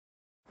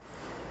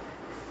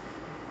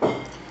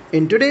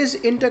In today's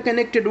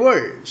interconnected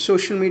world,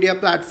 social media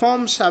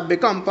platforms have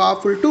become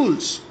powerful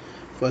tools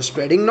for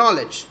spreading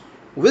knowledge,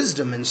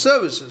 wisdom, and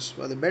services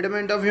for the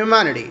betterment of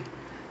humanity.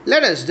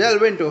 Let us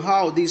delve into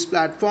how these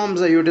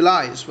platforms are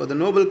utilized for the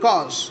noble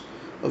cause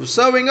of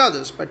serving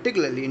others,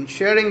 particularly in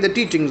sharing the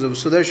teachings of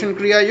Sudarshan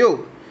Kriya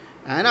Yoga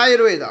and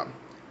Ayurveda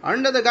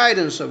under the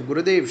guidance of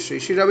Gurudev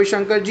Sri Ravi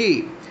Shankar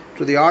Ji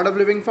through the Art of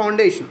Living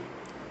Foundation.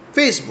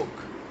 Facebook,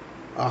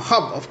 a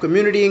hub of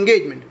community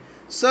engagement,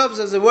 serves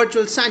as a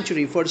virtual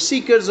sanctuary for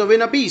seekers of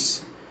inner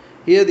peace.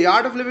 Here, the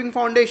Art of Living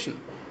Foundation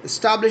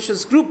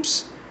establishes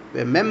groups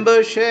where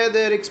members share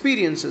their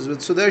experiences with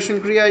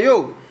Sudarshan Kriya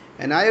Yoga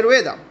and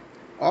Ayurveda,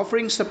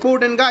 offering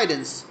support and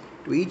guidance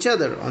to each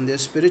other on their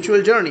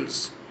spiritual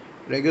journeys.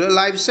 Regular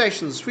live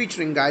sessions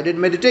featuring guided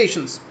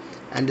meditations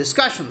and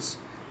discussions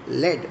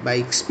led by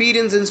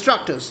experienced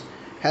instructors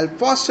help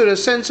foster a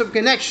sense of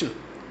connection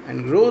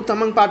and growth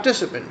among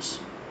participants.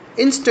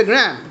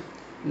 Instagram,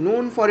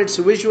 known for its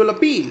visual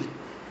appeal,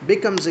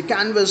 becomes a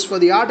canvas for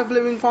the Art of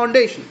Living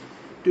Foundation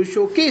to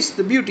showcase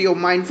the beauty of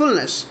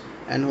mindfulness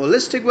and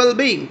holistic well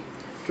being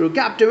through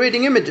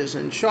captivating images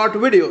and short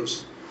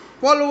videos.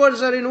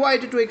 Followers are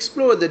invited to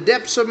explore the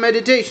depths of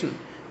meditation,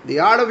 the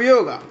art of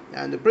yoga,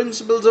 and the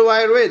principles of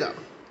Ayurveda.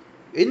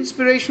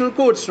 Inspirational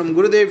quotes from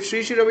Gurudev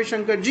Sri Ravi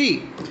Shankar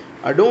Ji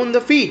adorn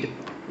the feed,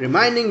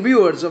 reminding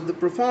viewers of the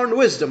profound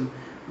wisdom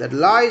that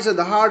lies at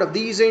the heart of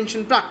these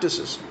ancient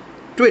practices.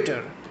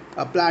 Twitter,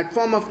 a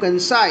platform of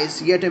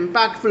concise yet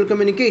impactful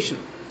communication,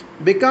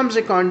 becomes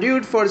a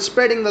conduit for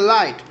spreading the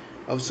light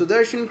of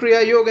Sudarshan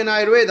Kriya Yoga and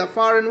Ayurveda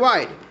far and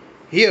wide.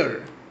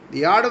 Here,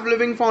 the Art of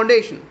Living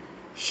Foundation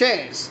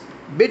shares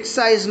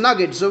bit-sized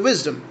nuggets of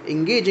wisdom,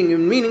 engaging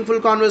in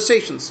meaningful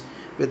conversations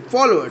with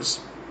followers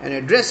and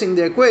addressing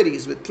their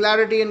queries with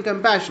clarity and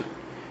compassion.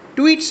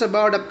 Tweets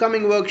about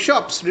upcoming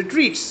workshops,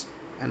 retreats,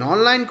 and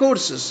online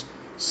courses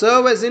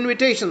serve as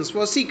invitations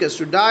for seekers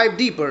to dive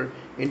deeper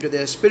into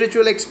their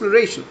spiritual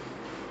exploration.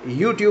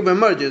 YouTube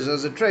emerges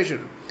as a treasure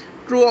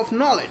trove of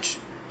knowledge,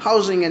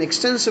 housing an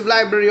extensive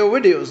library of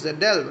videos that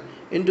delve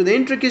into the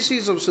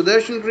intricacies of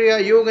Sudarshan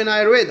Kriya Yoga and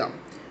Ayurveda.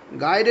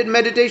 Guided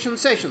meditation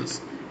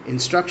sessions,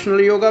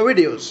 instructional yoga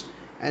videos,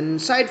 and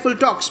insightful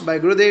talks by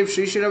Gurudev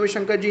Sri Ravi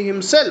Shankar Ji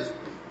himself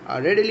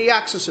are readily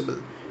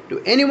accessible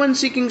to anyone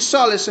seeking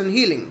solace and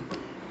healing.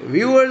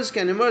 Viewers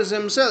can immerse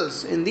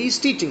themselves in these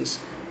teachings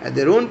at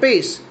their own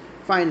pace,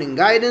 finding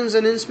guidance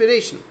and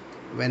inspiration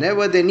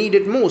whenever they need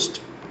it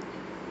most.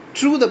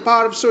 Through the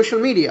power of social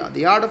media,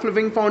 the Art of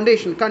Living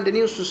Foundation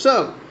continues to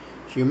serve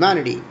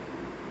humanity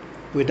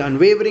with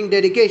unwavering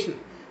dedication,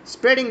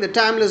 spreading the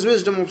timeless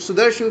wisdom of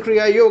Sudarshan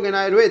Kriya Yoga and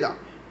Ayurveda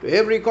to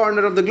every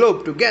corner of the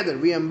globe. Together,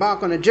 we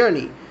embark on a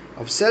journey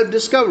of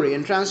self-discovery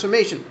and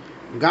transformation,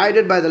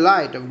 guided by the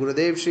light of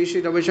Gurudev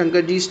Sri Ravi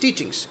Shankar Ji's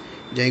teachings.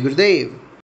 Jai Gurudev.